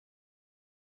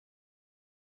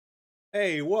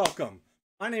Hey, welcome.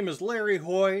 My name is Larry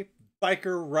Hoy,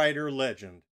 biker writer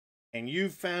legend, and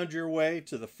you've found your way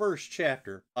to the First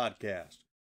Chapter podcast,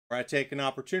 where I take an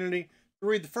opportunity to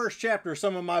read the first chapter of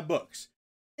some of my books.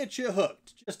 Get you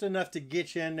hooked, just enough to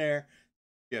get you in there.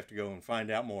 You have to go and find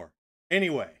out more.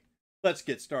 Anyway, let's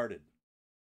get started.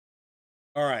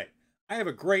 All right, I have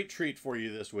a great treat for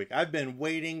you this week. I've been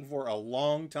waiting for a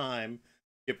long time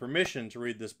to get permission to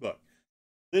read this book.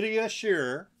 Lydia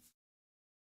Sherrer,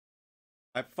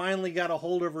 I finally got a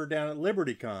hold of her down at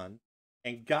LibertyCon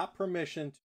and got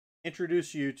permission to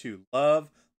introduce you to Love,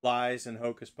 Lies, and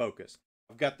Hocus Pocus.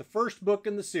 I've got the first book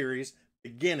in the series,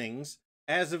 Beginnings.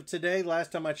 As of today,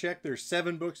 last time I checked, there's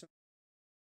 7 books,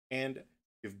 and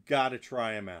you've got to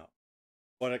try them out.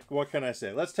 What can I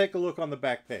say? Let's take a look on the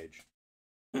back page.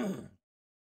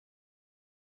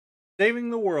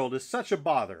 Saving the world is such a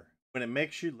bother when it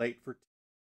makes you late for tea.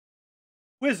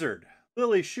 Wizard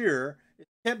Lily Shearer is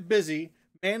kept busy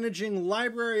managing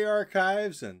library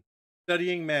archives and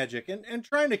studying magic and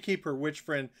trying to keep her witch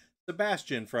friend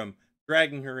Sebastian from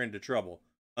dragging her into trouble.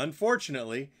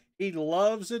 Unfortunately, he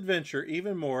loves adventure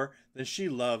even more than she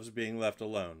loves being left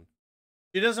alone.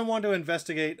 She doesn't want to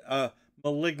investigate a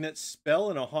malignant spell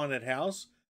in a haunted house,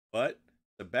 but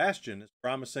Sebastian is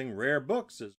promising rare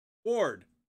books as reward.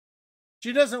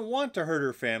 She doesn't want to hurt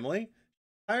her family,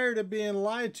 tired of being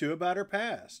lied to about her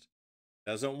past.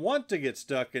 Doesn't want to get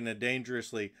stuck in a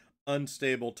dangerously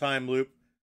unstable time loop,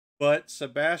 but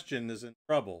Sebastian is in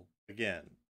trouble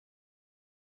again.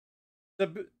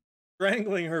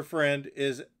 Strangling her friend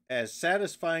is as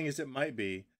satisfying as it might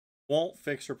be, won't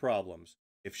fix her problems.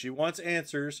 If she wants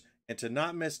answers and to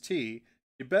not miss tea,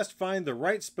 you best find the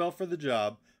right spell for the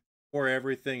job before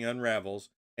everything unravels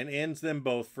and ends them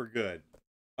both for good.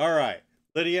 All right,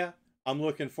 Lydia, I'm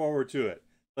looking forward to it.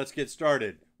 Let's get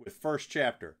started with first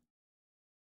chapter.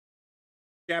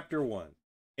 Chapter 1.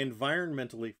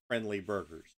 Environmentally Friendly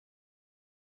Burgers.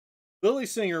 Lily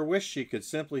Singer wished she could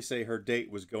simply say her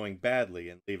date was going badly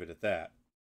and leave it at that.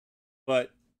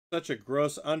 But such a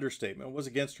gross understatement was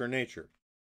against her nature.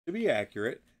 To be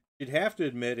accurate, she'd have to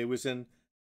admit it was in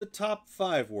the top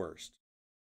 5 worst,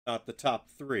 not the top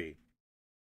 3. It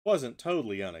wasn't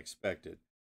totally unexpected.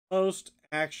 Most,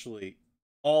 actually,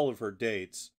 all of her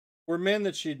dates were men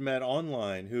that she'd met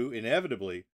online who,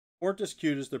 inevitably, weren't as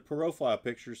cute as their profile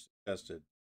pictures suggested.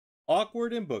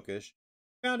 Awkward and bookish,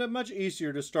 found it much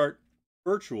easier to start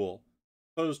virtual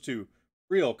opposed to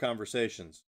real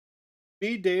conversations.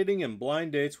 Speed dating and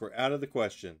blind dates were out of the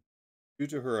question due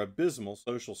to her abysmal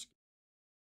social skills.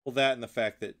 Well, that and the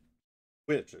fact that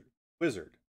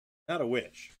wizard, not a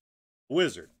witch, a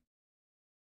wizard.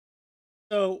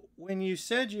 So, when you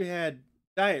said you had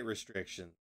diet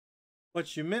restrictions,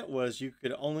 what you meant was you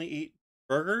could only eat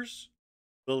burgers?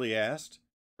 Lily asked,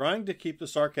 trying to keep the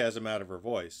sarcasm out of her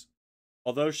voice,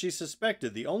 although she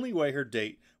suspected the only way her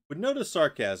date would notice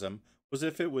sarcasm was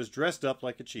if it was dressed up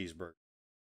like a cheeseburger.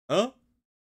 Huh?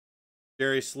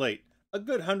 Jerry Slate, a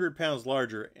good 100 pounds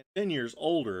larger and 10 years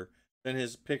older than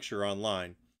his picture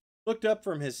online, looked up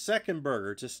from his second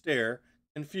burger to stare,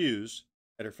 confused,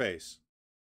 at her face.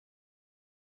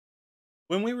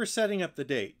 When we were setting up the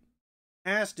date,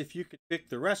 I asked if you could pick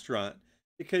the restaurant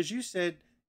because you said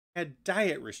you had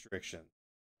diet restrictions,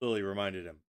 Lily reminded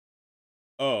him.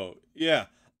 Oh, yeah,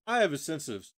 I have a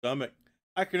sensitive stomach.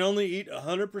 I can only eat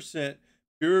 100%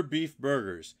 pure beef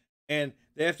burgers, and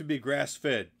they have to be grass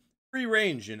fed. Free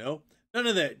range, you know. None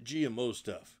of that GMO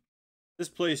stuff. This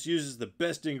place uses the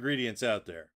best ingredients out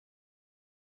there.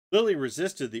 Lily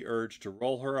resisted the urge to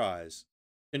roll her eyes,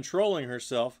 controlling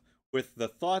herself with the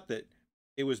thought that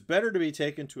it was better to be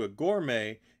taken to a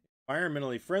gourmet,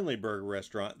 environmentally friendly burger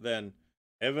restaurant than,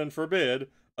 heaven forbid,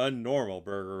 a normal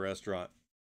burger restaurant.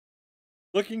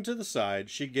 Looking to the side,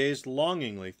 she gazed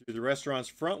longingly through the restaurant's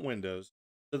front windows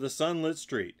to the sunlit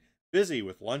street, busy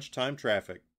with lunchtime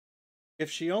traffic.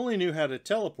 If she only knew how to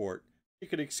teleport, she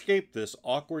could escape this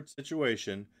awkward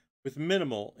situation with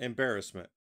minimal embarrassment.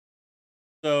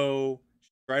 So,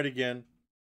 she tried again.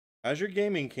 How's your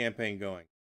gaming campaign going?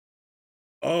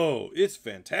 Oh, it's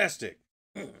fantastic.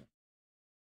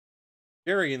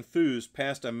 Jerry enthused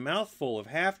past a mouthful of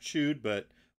half-chewed but,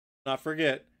 not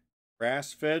forget,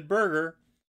 grass-fed burger,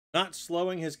 not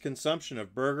slowing his consumption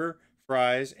of burger,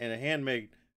 fries, and a handmade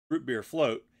root beer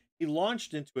float. He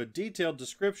launched into a detailed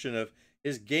description of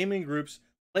his gaming group's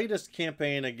latest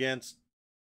campaign against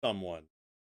someone.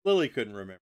 Lily couldn't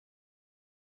remember.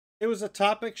 It was a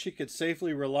topic she could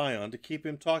safely rely on to keep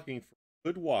him talking for a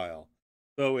good while,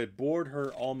 though it bored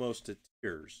her almost to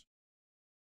tears.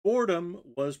 Boredom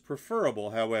was preferable,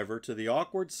 however, to the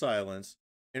awkward silence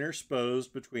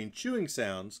intersposed between chewing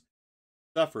sounds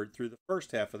suffered through the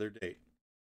first half of their date.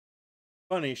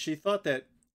 Funny, she thought that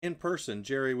in person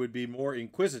Jerry would be more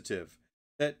inquisitive,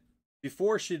 that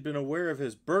before she'd been aware of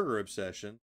his burger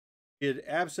obsession, he had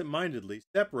absent-mindedly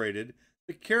separated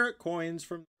the carrot coins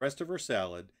from the rest of her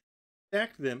salad,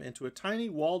 stacked them into a tiny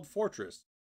walled fortress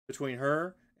between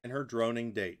her and her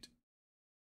droning date.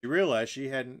 She realized he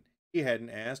hadn't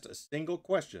asked a single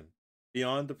question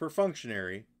beyond the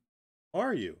perfunctory, "How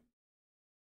are you?"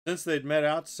 Since they'd met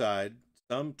outside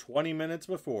some 20 minutes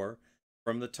before.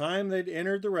 From the time they'd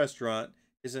entered the restaurant,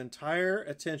 his entire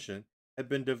attention had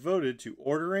been devoted to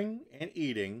ordering and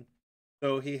eating,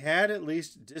 so he had at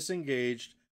least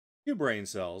disengaged a few brain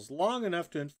cells long enough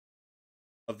to inform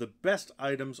of the best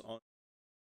items on.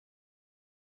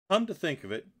 Come to think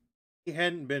of it, he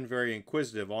hadn't been very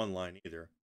inquisitive online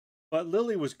either, but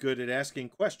Lily was good at asking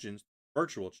questions through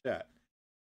virtual chat.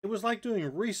 It was like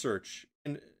doing research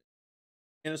in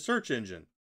a search engine.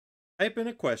 Type in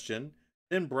a question,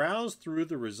 then browse through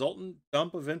the resultant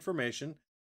dump of information to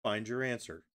find your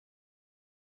answer.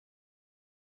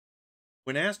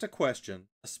 When asked a question,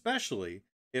 especially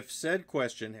if said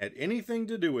question had anything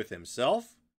to do with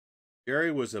himself,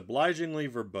 Jerry was obligingly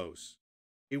verbose.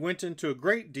 He went into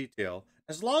great detail,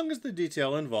 as long as the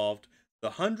detail involved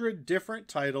the 100 different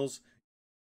titles in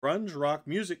the grunge rock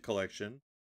music collection,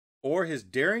 or his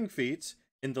daring feats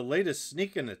in the latest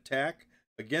sneak and attack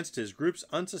against his group's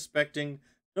unsuspecting,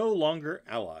 no longer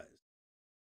allies.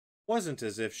 It wasn't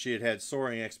as if she had had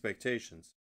soaring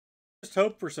expectations. Just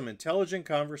hoped for some intelligent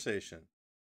conversation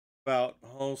about,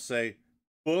 say,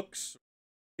 books,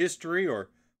 history,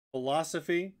 or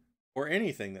philosophy, or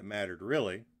anything that mattered,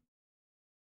 really.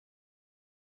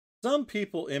 Some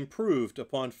people improved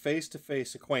upon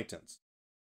face-to-face acquaintance.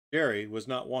 Jerry was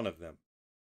not one of them.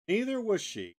 Neither was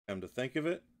she, come to think of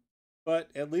it,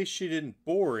 but at least she didn't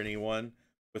bore anyone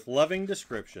with loving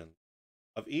descriptions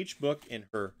of each book in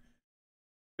her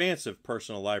expansive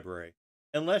personal library,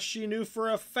 unless she knew for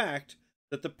a fact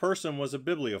that the person was a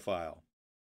bibliophile.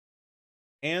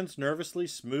 Hands nervously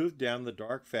smoothed down the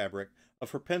dark fabric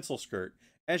of her pencil skirt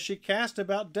as she cast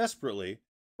about desperately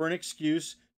for an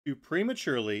excuse to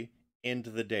prematurely end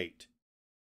the date.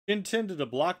 She intended to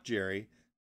block Jerry's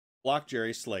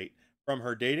slate from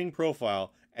her dating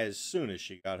profile as soon as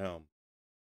she got home.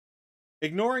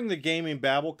 Ignoring the gaming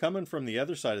babble coming from the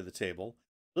other side of the table,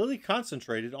 Lily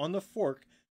concentrated on the fork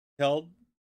held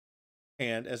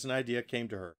hand as an idea came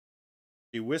to her.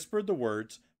 She whispered the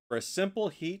words for a simple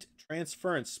heat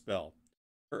transference spell.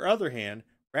 Her other hand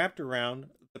wrapped around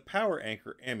the power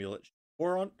anchor amulet she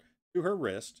wore on to her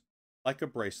wrist like a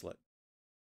bracelet.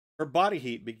 Her body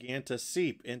heat began to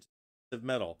seep into the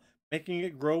metal, making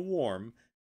it grow warm.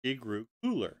 She grew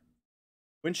cooler.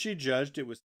 When she judged it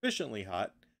was sufficiently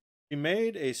hot, she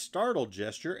made a startled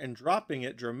gesture and dropping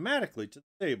it dramatically to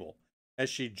the table as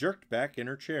she jerked back in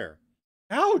her chair.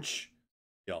 "Ouch!" she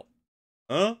yelped.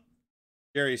 "Huh?"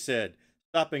 Jerry said,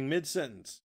 stopping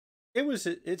mid-sentence.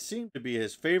 It seemed to be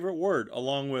his favorite word,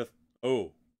 along with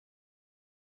 "oh."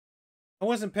 "I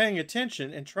wasn't paying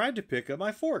attention and tried to pick up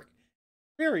my fork.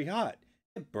 Very hot.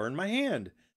 It burned my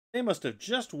hand. They must have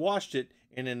just washed it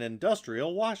in an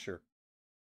industrial washer."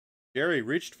 Jerry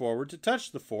reached forward to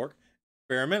touch the fork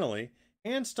experimentally,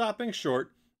 hand stopping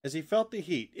short as he felt the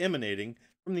heat emanating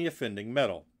from the offending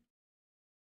metal.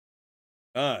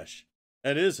 "Gosh,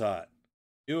 that is hot.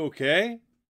 You okay?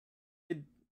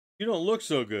 You don't look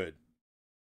so good."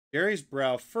 Jerry's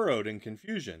brow furrowed in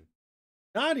confusion.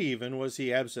 Not even was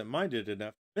he absent-minded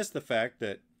enough to miss the fact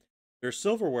that their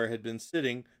silverware had been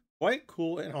sitting quite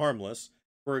cool and harmless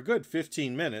for a good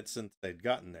 15 minutes since they'd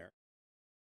gotten there.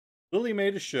 Lily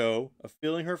made a show of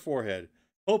feeling her forehead,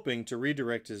 hoping to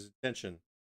redirect his attention.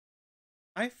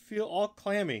 "I feel all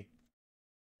clammy.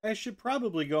 I should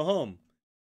probably go home.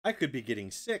 I could be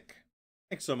getting sick.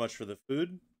 Thanks so much for the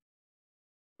food."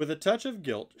 With a touch of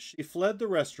guilt, she fled the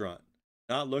restaurant,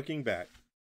 not looking back.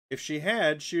 If she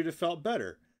had, she would have felt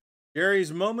better.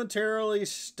 Jerry's momentarily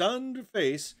stunned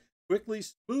face quickly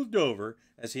smoothed over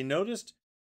as he noticed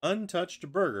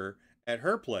untouched burger at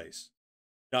her place.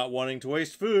 Not wanting to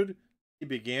waste food, he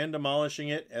began demolishing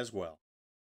it as well.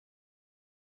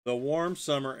 The warm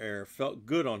summer air felt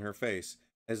good on her face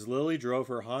as Lily drove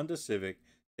her Honda Civic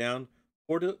down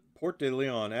Port de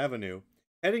Leon Avenue,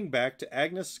 heading back to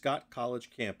Agnes Scott College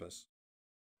campus.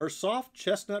 Her soft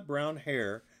chestnut brown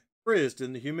hair frizzed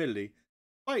in the humidity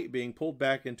despite being pulled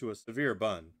back into a severe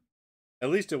bun. At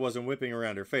least it wasn't whipping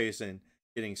around her face and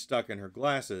getting stuck in her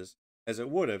glasses as it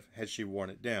would have had she worn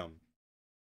it down.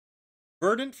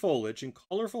 Verdant foliage and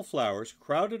colorful flowers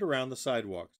crowded around the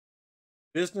sidewalks,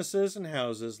 businesses and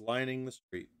houses lining the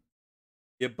street.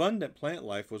 The abundant plant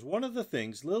life was one of the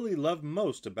things Lily loved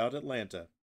most about Atlanta.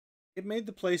 It made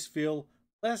the place feel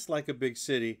less like a big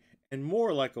city and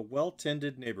more like a well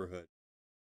tended neighborhood.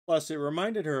 Plus, it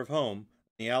reminded her of home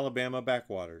in the Alabama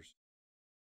backwaters.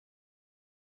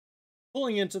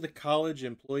 Pulling into the college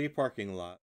employee parking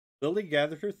lot, Lily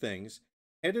gathered her things,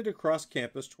 headed across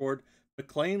campus toward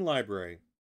McLean Library.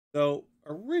 Though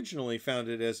originally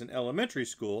founded as an elementary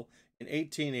school in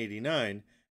 1889,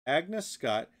 Agnes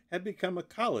Scott had become a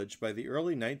college by the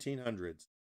early 1900s.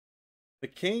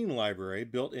 McCain Library,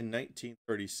 built in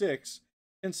 1936,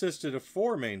 consisted of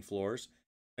four main floors,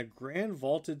 a grand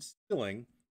vaulted ceiling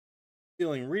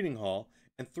reading hall,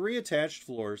 and three attached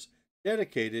floors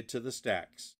dedicated to the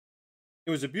stacks.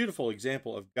 It was a beautiful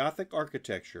example of Gothic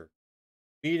architecture,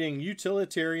 meeting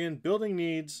utilitarian building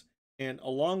needs, and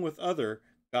along with other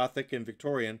Gothic and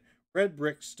Victorian red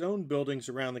brick stone buildings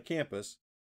around the campus,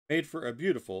 made for a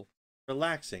beautiful,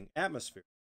 relaxing atmosphere.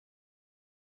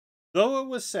 Though it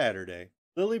was Saturday,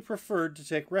 Lily preferred to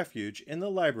take refuge in the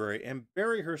library and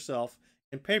bury herself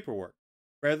in paperwork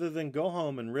rather than go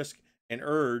home and risk an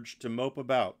urge to mope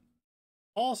about.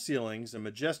 Tall ceilings and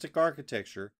majestic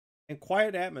architecture and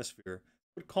quiet atmosphere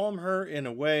would calm her in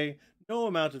a way no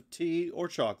amount of tea or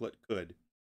chocolate could.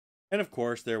 And of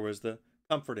course, there was the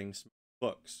comforting smell of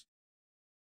books.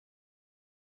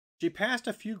 She passed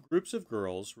a few groups of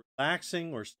girls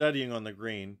relaxing or studying on the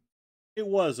green. It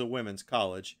was a women's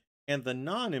college, and the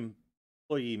non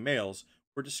employee males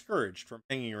were discouraged from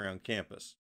hanging around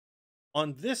campus.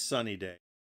 On this sunny day,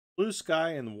 blue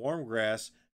sky and warm grass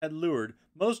had lured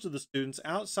most of the students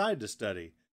outside to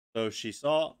study, though she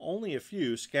saw only a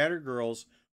few scattered girls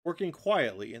working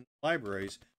quietly in the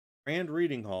library's grand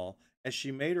reading hall as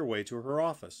she made her way to her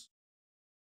office.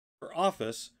 Her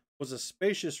office was a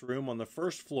spacious room on the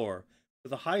first floor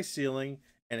with a high ceiling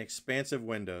and expansive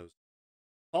windows.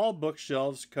 Tall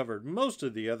bookshelves covered most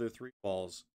of the other three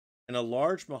walls, and a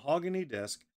large mahogany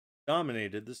desk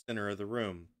dominated the center of the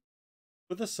room.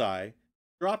 With a sigh,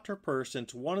 she dropped her purse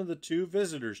into one of the two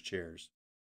visitors' chairs,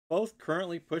 both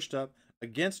currently pushed up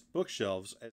against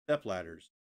bookshelves as stepladders,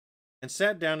 and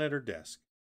sat down at her desk.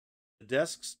 The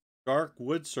desk's dark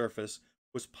wood surface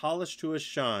was polished to a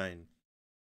shine.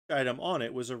 Each item on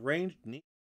it was arranged neatly.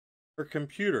 Her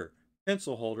computer,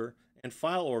 pencil holder, and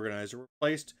file organizer were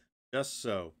placed just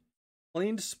so,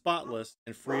 cleaned spotless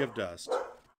and free of dust.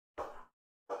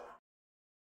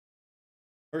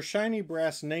 Her shiny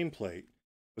brass nameplate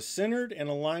was centered and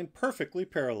aligned perfectly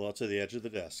parallel to the edge of the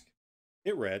desk.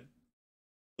 It read,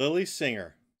 Lillian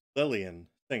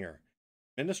Singer,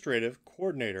 Administrative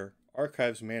Coordinator,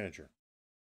 Archives Manager.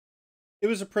 It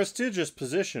was a prestigious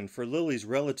position for Lily's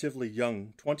relatively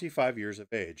young 25 years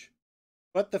of age,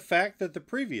 but the fact that the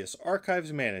previous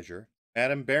Archives Manager,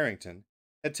 Madame Barrington,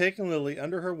 had taken Lily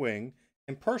under her wing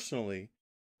and personally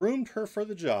groomed her for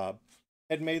the job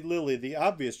had made Lily the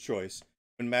obvious choice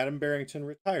when Madame Barrington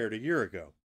retired a year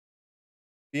ago.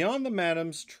 Beyond the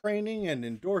Madame's training and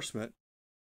endorsement,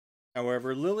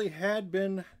 however, Lily had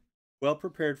been well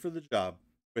prepared for the job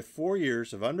with 4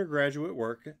 years of undergraduate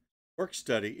work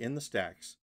study in the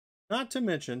stacks, not to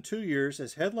mention 2 years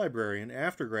as head librarian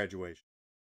after graduation.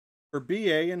 Her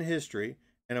BA in history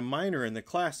and a minor in the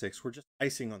classics were just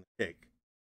icing on the cake.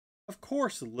 Of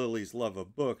course, Lily's love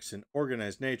of books and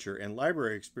organized nature and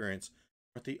library experience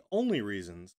weren't the only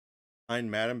reasons behind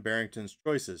Madame Barrington's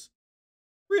choices.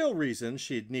 Real reason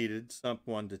she'd needed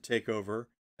someone to take over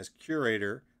as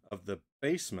curator of the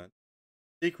basement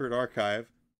secret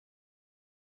archive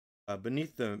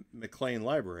beneath the McLean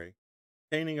Library,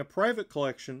 containing a private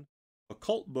collection of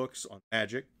occult books on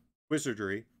magic,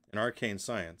 wizardry, and arcane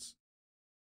science.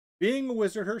 Being a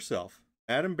wizard herself,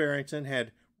 Madame Barrington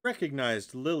had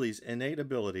recognized Lily's innate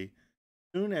ability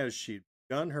soon as she'd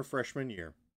begun her freshman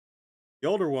year. The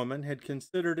older woman had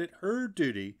considered it her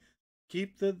duty to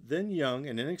keep the then young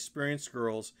and inexperienced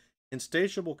girl's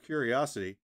insatiable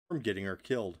curiosity from getting her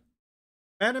killed.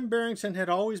 Madame Barrington had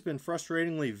always been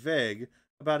frustratingly vague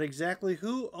about exactly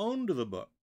who owned the book.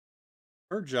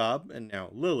 Her job, and now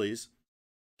Lily's,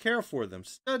 care for them,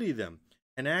 study them,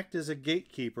 and act as a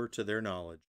gatekeeper to their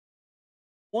knowledge.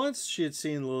 Only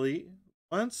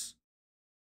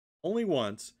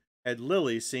once, had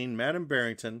Lily seen Madame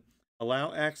Barrington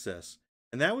allow access,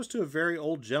 and that was to a very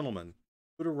old gentleman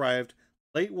who'd arrived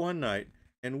late one night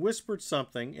and whispered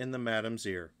something in the Madame's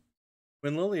ear.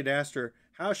 When Lily had asked her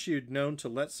how she had known to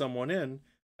let someone in,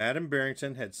 Madame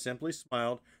Barrington had simply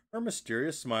smiled her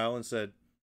mysterious smile and said,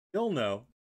 "You'll know."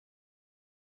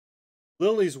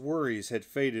 Lily's worries had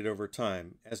faded over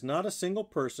time, as not a single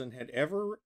person had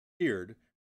ever appeared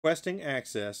requesting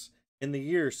access in the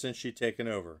years since she'd taken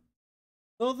over.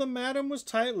 Though the madam was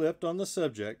tight-lipped on the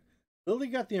subject, Lily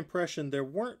got the impression there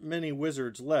weren't many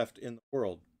wizards left in the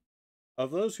world. Of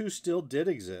those who still did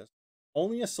exist,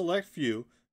 only a select few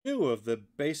knew of the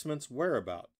basement's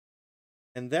whereabouts,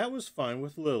 and that was fine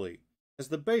with Lily, as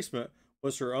the basement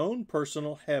was her own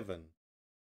personal heaven.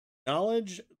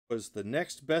 Knowledge was the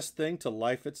next best thing to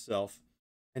life itself,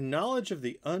 and knowledge of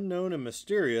the unknown and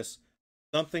mysterious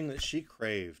something that she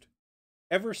craved.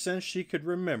 Ever since she could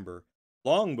remember,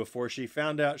 long before she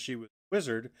found out she was a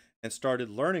wizard and started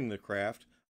learning the craft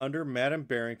under Madame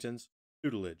Barrington's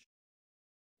tutelage.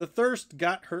 The thirst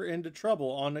got her into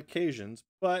trouble on occasions,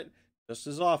 but just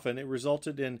as often it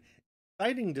resulted in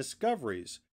exciting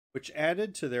discoveries which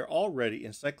added to their already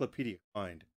encyclopedic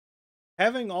mind.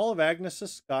 Having all of Agnes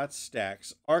Scott's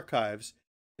stacks, archives,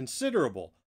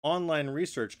 considerable online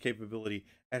research capability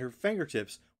at her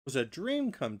fingertips was a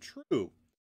dream come true,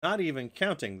 not even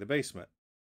counting the basement.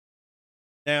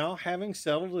 Now, having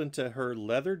settled into her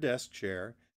leather desk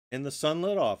chair in the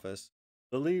sunlit office,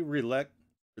 Lily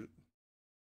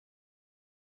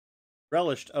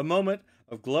relished a moment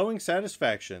of glowing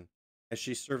satisfaction as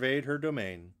she surveyed her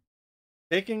domain.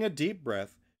 Taking a deep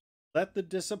breath, let the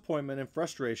disappointment and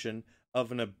frustration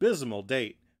of an abysmal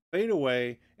date fade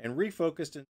away and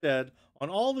refocused instead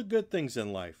on all the good things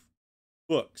in life: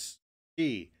 books,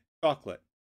 tea, chocolate,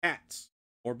 hats,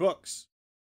 more books.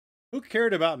 Who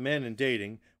cared about men and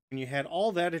dating when you had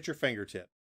all that at your fingertips?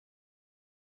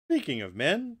 Speaking of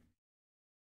men,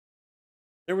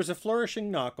 there was a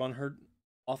flourishing knock on her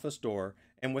office door,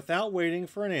 and without waiting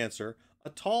for an answer, a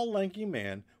tall, lanky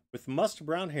man with musk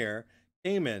brown hair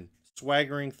came in,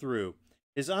 swaggering through.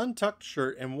 His untucked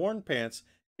shirt and worn pants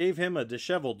gave him a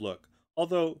disheveled look,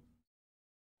 although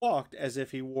walked as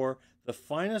if he wore the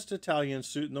finest Italian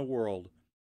suit in the world.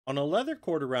 On a leather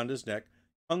cord around his neck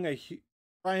hung a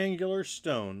triangular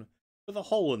stone with a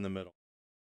hole in the middle.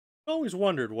 I always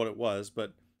wondered what it was,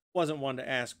 but wasn't one to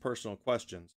ask personal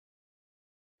questions.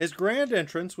 His grand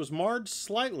entrance was marred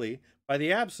slightly by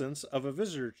the absence of a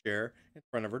visitor chair in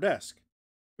front of her desk,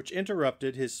 which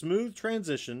interrupted his smooth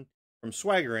transition from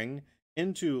swaggering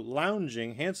into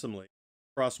lounging handsomely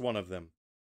across one of them.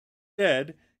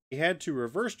 Instead, he had to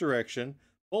reverse direction,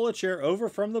 pull a chair over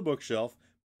from the bookshelf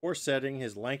before setting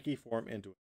his lanky form into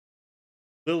it.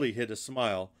 Lily hid a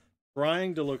smile,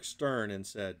 trying to look stern, and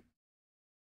said,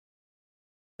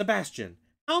 "Sebastian,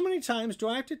 how many times do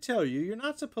I have to tell you you're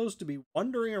not supposed to be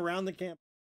wandering around the campus?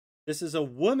 This is a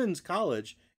women's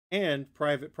college and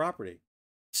private property."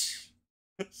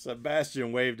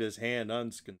 Sebastian waved his hand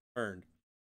unconcerned.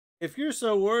 "If you're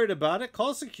so worried about it,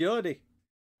 call security."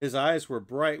 His eyes were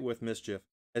bright with mischief,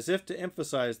 as if to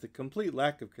emphasize the complete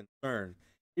lack of concern.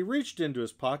 He reached into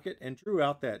his pocket and drew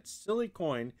out that silly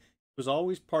coin he was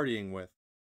always partying with.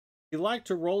 He liked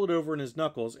to roll it over in his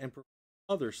knuckles and prefer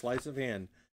other sleights of hand,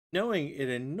 knowing it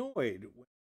annoyed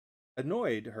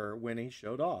her when he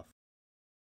showed off.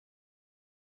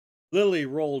 Lily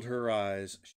rolled her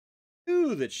eyes.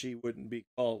 Knew that she wouldn't be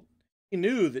called. He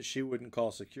knew that she wouldn't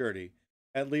call security,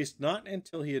 at least not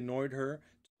until he annoyed her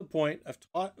to the point of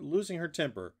losing her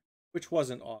temper, which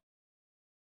wasn't often.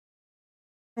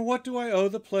 "And what do I owe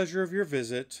the pleasure of your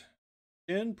visit?"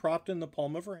 Chin propped in the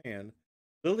palm of her hand,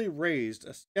 Lily raised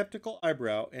a skeptical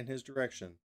eyebrow in his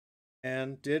direction,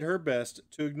 and did her best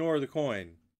to ignore the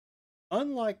coin.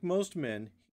 Unlike most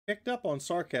men, he picked up on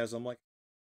sarcasm like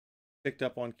he picked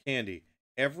up on candy,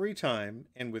 every time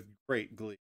and with great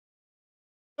glee.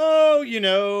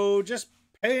 "Oh, just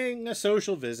paying a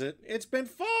social visit. It's been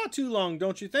far too long,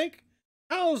 don't you think?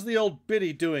 How's the old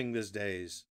biddy doing these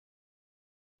days?"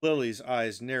 Lily's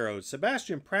eyes narrowed.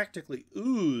 Sebastian practically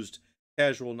oozed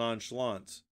casual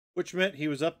nonchalance, which meant he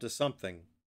was up to something.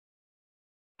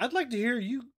 "I'd like to hear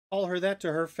you call her that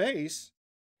to her face.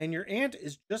 And your aunt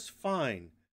is just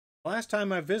fine. Last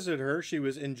time I visited her, she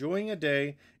was enjoying a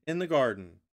day in the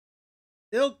garden."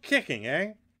 "Still kicking,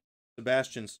 eh?"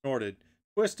 Sebastian snorted,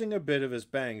 twisting a bit of his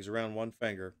bangs around one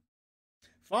finger.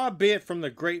 "Far be it from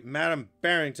the great Madame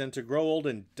Barrington to grow old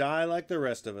and die like the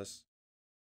rest of us."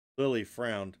 Lily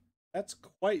frowned. "That's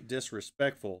quite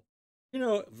disrespectful. You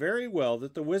know very well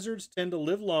that the wizards tend to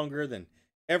live longer than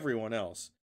everyone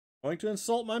else. Going to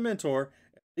insult my mentor,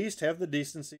 at least have the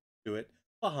decency to do it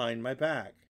behind my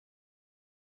back."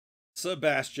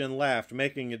 Sebastian laughed,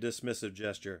 making a dismissive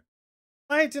gesture.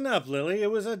 "Lighten up, Lily. It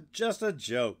was just a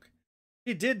joke.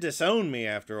 She did disown me,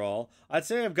 after all. I'd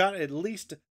say I've got at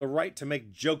least the right to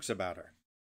make jokes about her."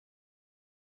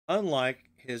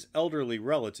 Unlike his elderly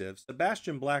relative,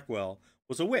 Sebastian Blackwell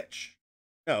was a witch.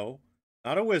 No,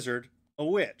 not a wizard, a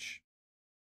witch.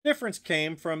 The difference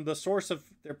came from the source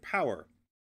of their power.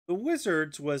 The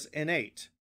wizard's was innate.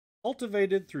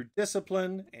 cultivated through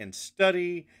discipline and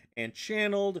study and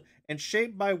channeled and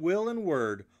shaped by will and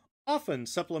word, often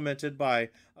supplemented by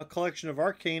a collection of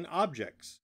arcane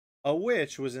objects. A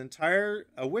witch's was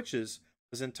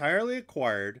entirely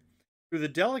acquired through the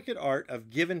delicate art of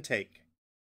give and take.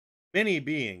 Many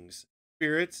beings,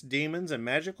 spirits, demons, and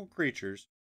magical creatures,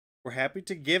 were happy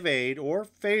to give aid or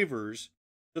favors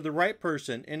to the right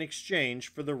person in exchange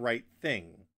for the right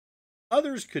thing.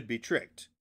 Others could be tricked,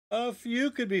 a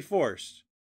few could be forced,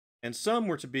 and some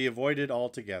were to be avoided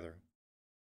altogether.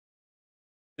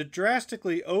 To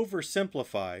drastically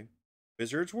oversimplify,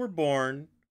 wizards were born,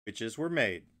 witches were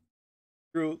made.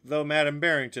 True, though Madame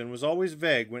Barrington was always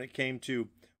vague when it came to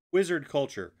wizard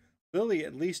culture, Lily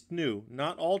at least knew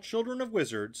not all children of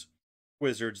wizards,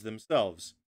 wizards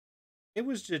themselves. It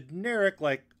was generic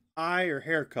like eye or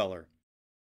hair color.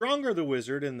 Stronger the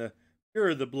wizard and the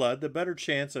purer the blood, the better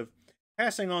chance of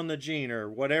passing on the gene or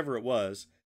whatever it was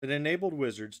that enabled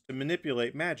wizards to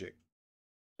manipulate magic.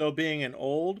 So, being an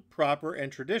old, proper,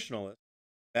 and traditionalist,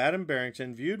 Madame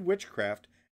Barrington viewed witchcraft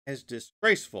as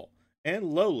disgraceful and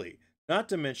lowly, not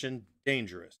to mention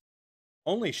dangerous.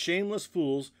 Only shameless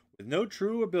fools with no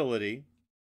true ability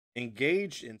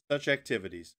engaged in such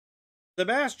activities.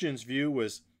 Sebastian's view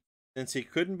was, since he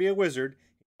couldn't be a wizard,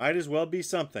 he might as well be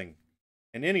something.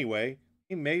 And anyway,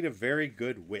 he made a very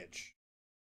good witch.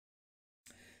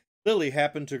 Lily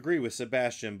happened to agree with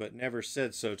Sebastian, but never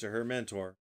said so to her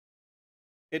mentor.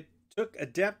 It took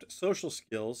adept social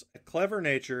skills, a clever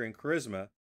nature and charisma,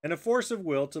 and a force of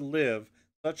will to live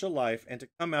such a life and to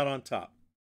come out on top.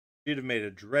 She'd have made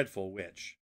a dreadful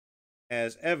witch,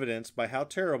 as evidenced by how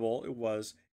terrible it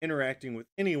was interacting with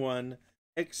anyone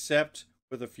except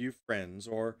with a few friends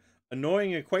or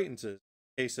annoying acquaintances, in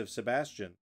the case of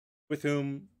Sebastian, with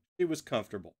whom she was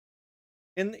comfortable.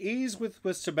 And the ease with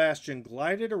which Sebastian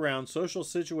glided around social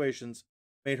situations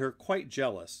made her quite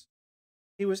jealous.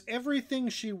 He was everything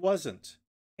she wasn't: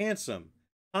 handsome,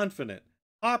 confident,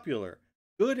 popular,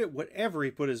 good at whatever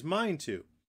he put his mind to,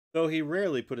 though he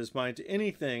rarely put his mind to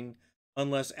anything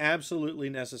unless absolutely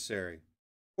necessary.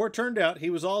 For it turned out he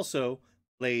was also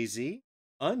lazy,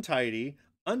 untidy,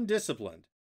 undisciplined.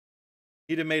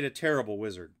 He'd have made a terrible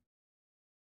wizard.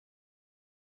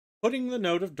 Putting the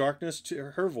note of darkness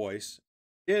to her voice,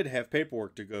 did have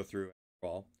paperwork to go through after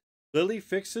all. Lily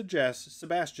fixed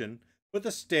Sebastian with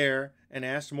a stare and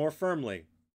asked more firmly,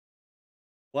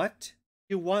 "What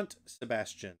you want,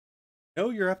 Sebastian? Know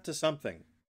you're up to something."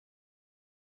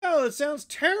 "Oh, it sounds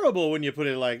terrible when you put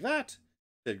it like that,"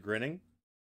 said grinning.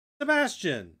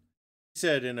 "Sebastian," he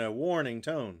said in a warning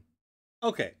tone.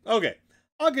 Okay, I'll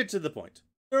get to the point.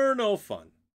 You're no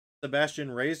fun."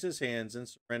 Sebastian raised his hands in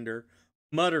surrender,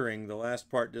 muttering the last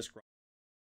part described.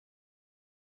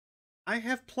 "I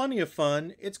have plenty of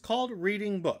fun. It's called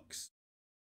reading books."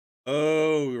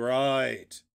 "Oh,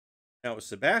 right." Now it was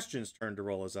Sebastian's turn to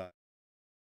roll his eyes.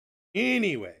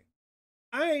 "Anyway,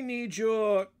 I need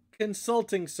your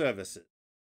consulting services."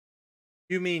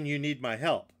 "You mean you need my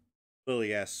help?"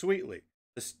 Lily asked sweetly,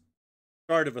 the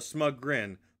start of a smug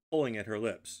grin pulling at her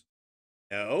lips.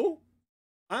 "No,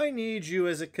 I need you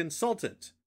as a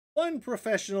consultant, one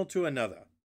professional to another."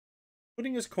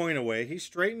 Putting his coin away, he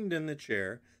straightened in the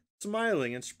chair,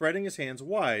 smiling and spreading his hands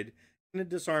wide in a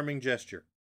disarming gesture.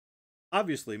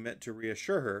 Obviously meant to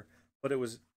reassure her, but it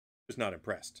was not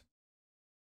impressed.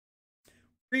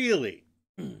 "Really?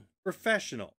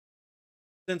 Professional?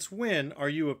 Since when are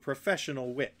you a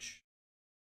professional witch?"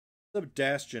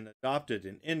 Sebastian adopted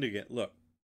an indignant look.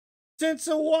 "Since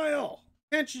a while.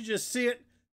 Can't you just see it?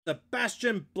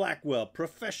 Sebastian Blackwell,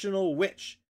 professional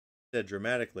witch," he said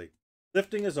dramatically,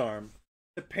 lifting his arm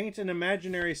to paint an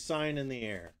imaginary sign in the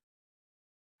air.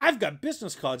 "I've got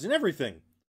business cards and everything."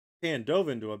 His hand dove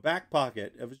into a back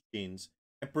pocket of his jeans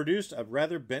and produced a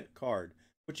rather bent card,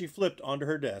 which he flipped onto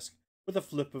her desk with a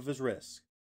flip of his wrist.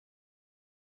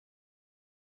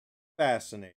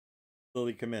 "Fascinating,"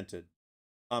 Lily commented,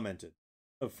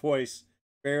 a voice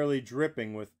barely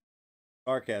dripping with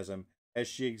sarcasm as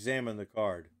she examined the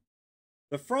card.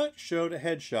 The front showed a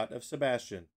headshot of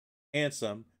Sebastian,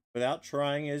 handsome, without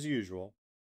trying as usual,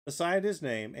 beside his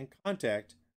name and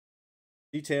contact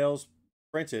details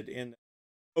printed in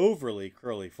overly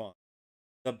curly font.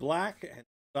 The black and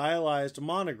stylized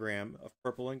monogram of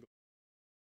purple and gold.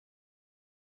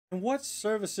 "And what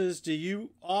services do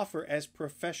you offer as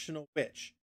professional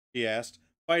witch?" she asked,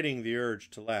 fighting the urge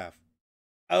to laugh.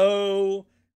 "Oh,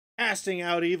 casting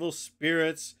out evil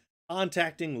spirits,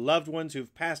 contacting loved ones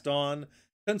who've passed on,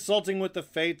 consulting with the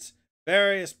fates,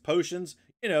 various potions,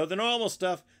 the normal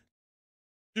stuff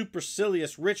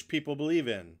supercilious rich people believe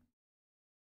in."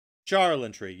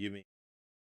 "Charlantry, you mean?"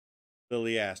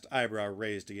 Lily asked, eyebrow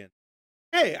raised again.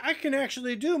 Hey, I can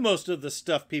actually do most of the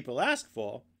stuff people ask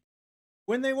for.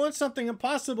 When they want something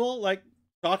impossible, like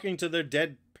talking to their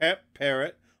dead pet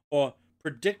parrot or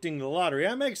predicting the lottery,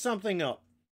 I make something up.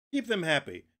 Keep them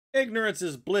happy. Ignorance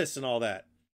is bliss and all that.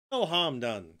 No harm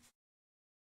done.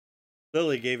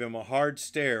 Lily gave him a hard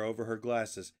stare over her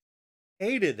glasses.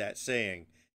 Hated that saying.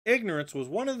 Ignorance was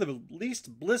one of the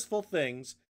least blissful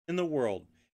things in the world.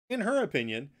 In her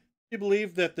opinion, she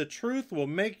believed that the truth will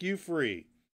make you free,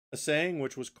 a saying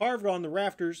which was carved on the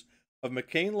rafters of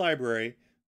McCain Library,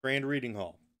 Grand Reading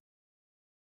Hall.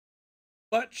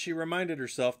 But she reminded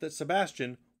herself that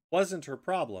Sebastian wasn't her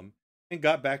problem and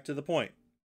got back to the point.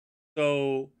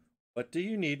 So, what do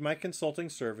you need my consulting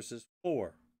services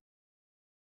for?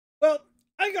 Well,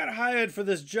 I got hired for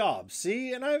this job,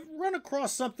 see, and I've run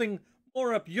across something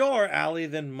more up your alley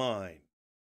than mine.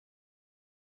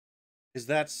 Is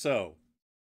that so?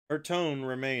 Her tone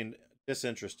remained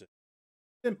disinterested.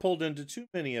 Been pulled into too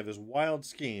many of his wild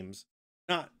schemes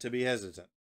not to be hesitant.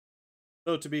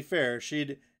 Though, to be fair,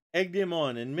 she'd egged him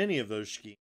on in many of those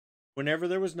schemes whenever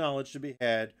there was knowledge to be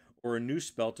had or a new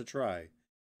spell to try.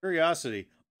 Curiosity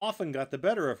often got the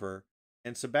better of her,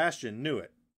 and Sebastian knew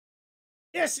it.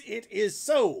 Yes, it is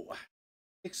so.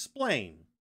 Explain.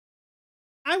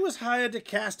 I was hired to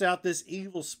cast out this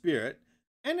evil spirit,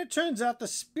 and it turns out the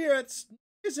spirit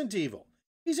isn't evil.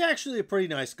 He's actually a pretty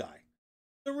nice guy.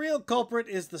 The real culprit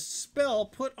is the spell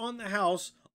put on the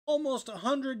house almost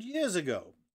 100 years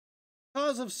ago.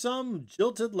 Because of some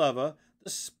jilted lover,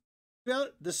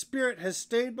 the spirit has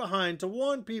stayed behind to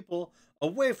warn people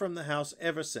away from the house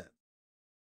ever since.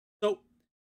 So,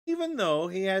 even though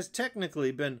he has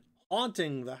technically been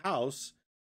haunting the house,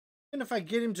 even if I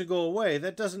get him to go away,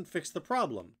 that doesn't fix the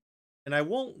problem, and I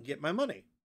won't get my money.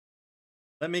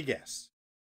 Let me guess.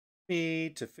 Me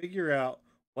to figure out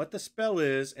what the spell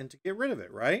is and to get rid of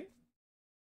it, right?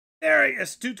 Very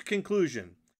astute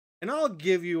conclusion, and I'll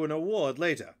give you an award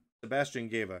later. Sebastian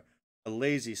gave a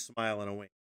lazy smile and a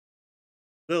wink.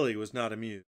 Lily was not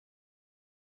amused.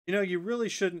 You know, you really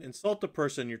shouldn't insult the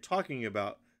person you're talking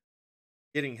about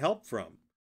getting help from,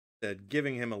 said,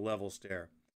 giving him a level stare.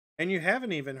 And you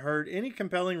haven't even heard any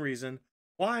compelling reason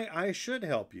why I should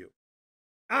help you.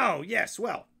 Oh, yes,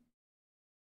 well.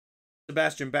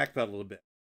 Sebastian backpedaled a bit.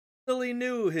 Lily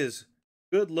knew his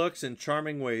good looks and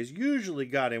charming ways usually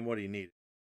got him what he needed,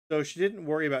 so she didn't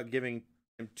worry about giving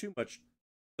him too much,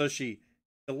 so she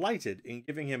delighted in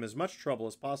giving him as much trouble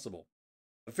as possible.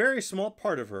 A very small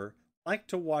part of her liked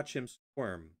to watch him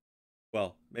squirm.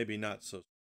 Well, maybe not so.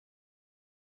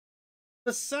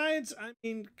 Besides,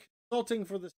 consulting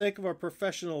for the sake of our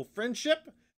professional friendship,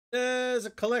 there's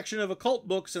a collection of occult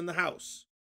books in the house,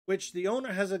 which the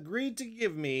owner has agreed to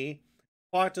give me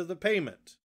part of the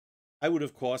payment. I would,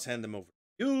 of course, hand them over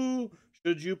to you,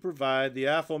 should you provide the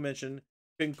aforementioned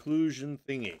conclusion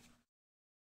thingy.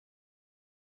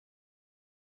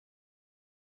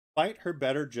 Despite her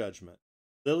better judgment,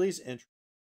 Lily's interest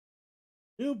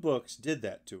in new books did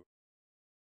that to her.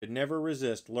 She could never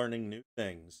resist learning new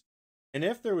things. And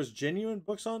if there was genuine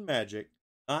books on magic,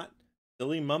 not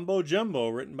silly mumbo-jumbo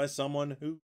written by someone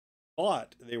who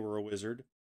thought they were a wizard,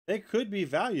 they could be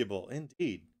valuable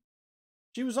indeed.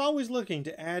 She was always looking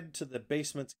to add to the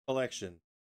basement's collection,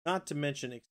 not to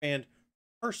mention expand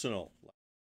personal life.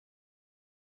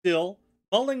 Still,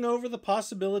 mulling over the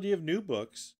possibility of new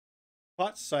books,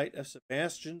 caught sight of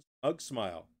Sebastian's smug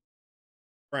smile.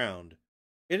 Frowned.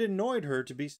 It annoyed her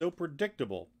to be so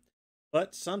predictable,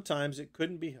 but sometimes it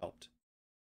couldn't be helped.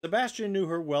 Sebastian knew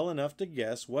her well enough to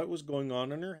guess what was going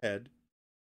on in her head.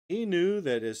 He knew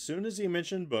that as soon as he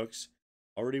mentioned books,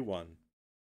 already won.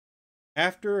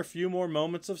 After a few more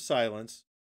moments of silence,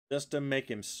 just to make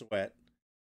him sweat,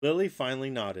 Lily finally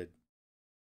nodded.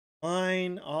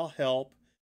 Fine, I'll help.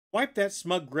 Wipe that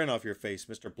smug grin off your face,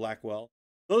 Mr. Blackwell.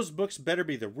 Those books better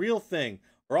be the real thing,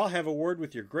 or I'll have a word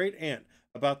with your great aunt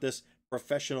about this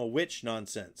professional witch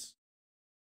nonsense.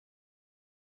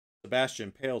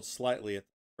 Sebastian paled slightly at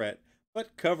the threat,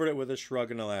 but covered it with a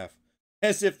shrug and a laugh,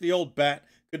 as if the old bat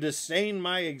could disdain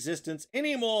my existence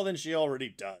any more than she already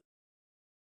does.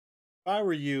 If I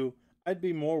were you, I'd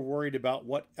be more worried about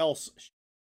what else she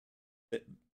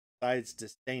besides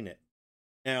disdain it.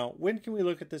 Now, when can we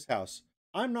look at this house?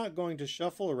 I'm not going to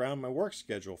shuffle around my work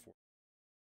schedule for you.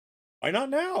 Why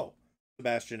not now?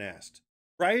 Sebastian asked,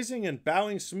 rising and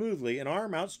bowing smoothly, an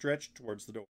arm outstretched towards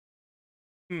the door.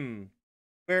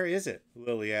 Where is it?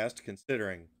 Lily asked,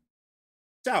 considering.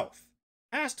 South,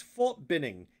 past Fort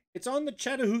Benning. It's on the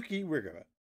Chattahoochee River,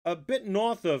 a bit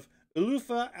north of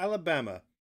Eluffa, Alabama,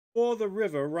 before the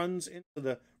river runs into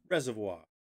the reservoir.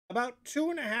 About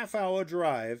 2.5-hour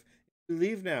drive, we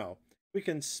leave now, we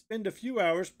can spend a few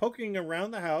hours poking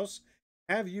around the house,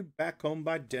 have you back home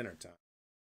by dinner time.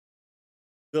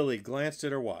 Lily glanced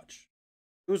at her watch.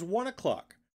 It was 1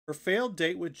 o'clock. Her failed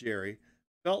date with Jerry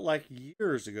felt like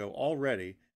years ago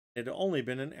already. It had only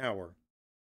been an hour.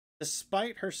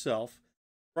 Despite herself,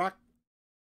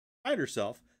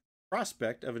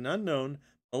 prospect of an unknown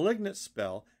malignant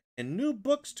spell and new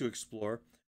books to explore,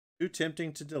 too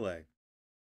tempting to delay.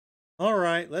 All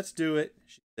right, let's do it,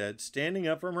 she said, standing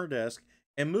up from her desk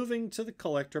and moving to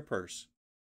collect her purse.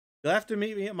 You'll have to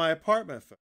meet me at my apartment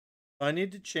first. I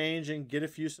need to change and get a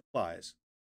few supplies.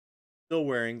 Still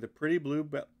wearing the pretty blue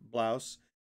blouse,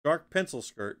 dark pencil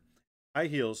skirt, high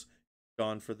heels,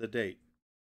 gone for the date.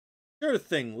 Sure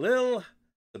thing, Lil.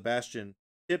 Sebastian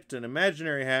tipped an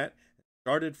imaginary hat and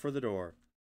started for the door.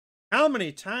 How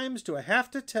many times do I have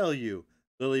to tell you?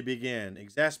 Lily began,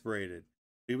 exasperated.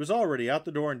 He was already out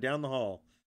the door and down the hall.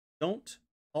 Don't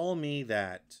call me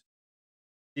that.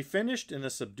 She finished in a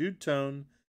subdued tone,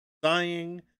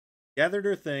 sighing, gathered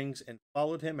her things, and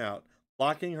followed him out,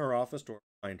 locking her office door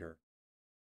behind her.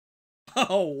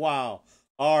 Oh, wow.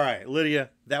 All right,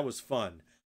 Lydia, that was fun.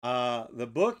 The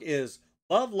book is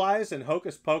Love, Lies, and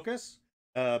Hocus Pocus,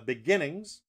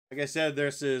 Beginnings. Like I said,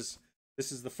 this is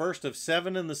the first of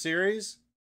 7 in the series.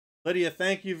 Lydia,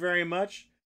 thank you very much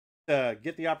to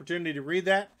get the opportunity to read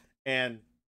that, and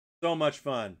so much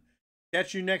fun.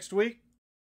 Catch you next week.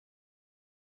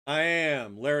 I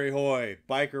am Larry Hoy,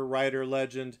 biker, writer,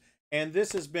 legend, and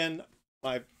this has been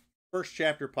my first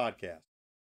chapter podcast.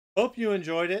 Hope you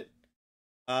enjoyed it.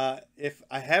 If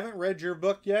I haven't read your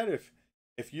book yet,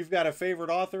 if you've got a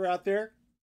favorite author out there,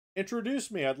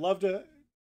 introduce me. I'd love to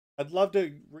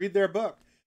read their book.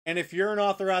 And if you're an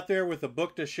author out there with a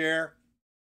book to share,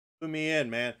 put me in,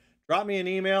 man. Drop me an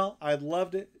email. I'd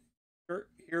love to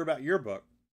hear about your book.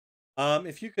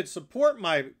 If you could support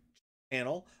my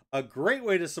channel, a great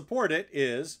way to support it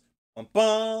is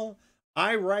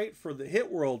I write for the Hit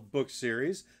World book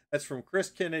series. That's from Chris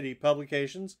Kennedy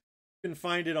Publications. You can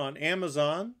find it on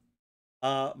Amazon.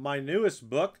 My newest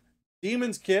book,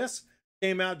 Demon's Kiss,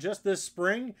 came out just this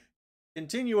spring.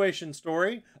 Continuation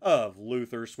story of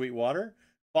Luther Sweetwater.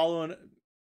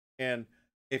 And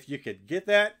if you could get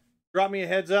that, drop me a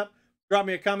heads up. Drop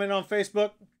me a comment on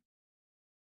Facebook.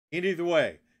 Either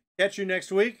way, catch you next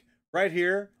week right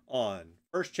here on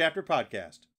First Chapter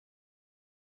Podcast.